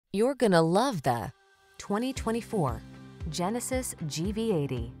You're gonna love the 2024 Genesis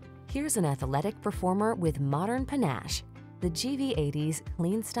GV80. Here's an athletic performer with modern panache. The GV80's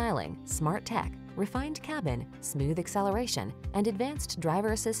clean styling, smart tech, refined cabin, smooth acceleration, and advanced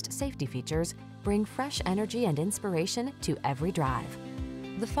driver assist safety features bring fresh energy and inspiration to every drive.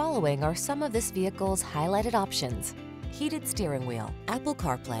 The following are some of this vehicle's highlighted options: heated steering wheel, Apple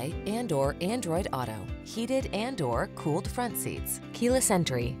CarPlay and/or Android Auto, heated and/or cooled front seats, keyless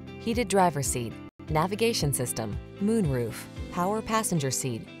entry, heated driver's seat, navigation system, moonroof, power passenger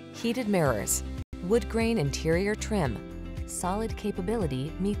seat, heated mirrors, wood grain interior trim. Solid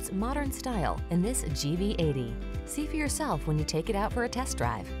capability meets modern style in this GV80. See for yourself when you take it out for a test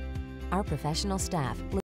drive. Our professional staff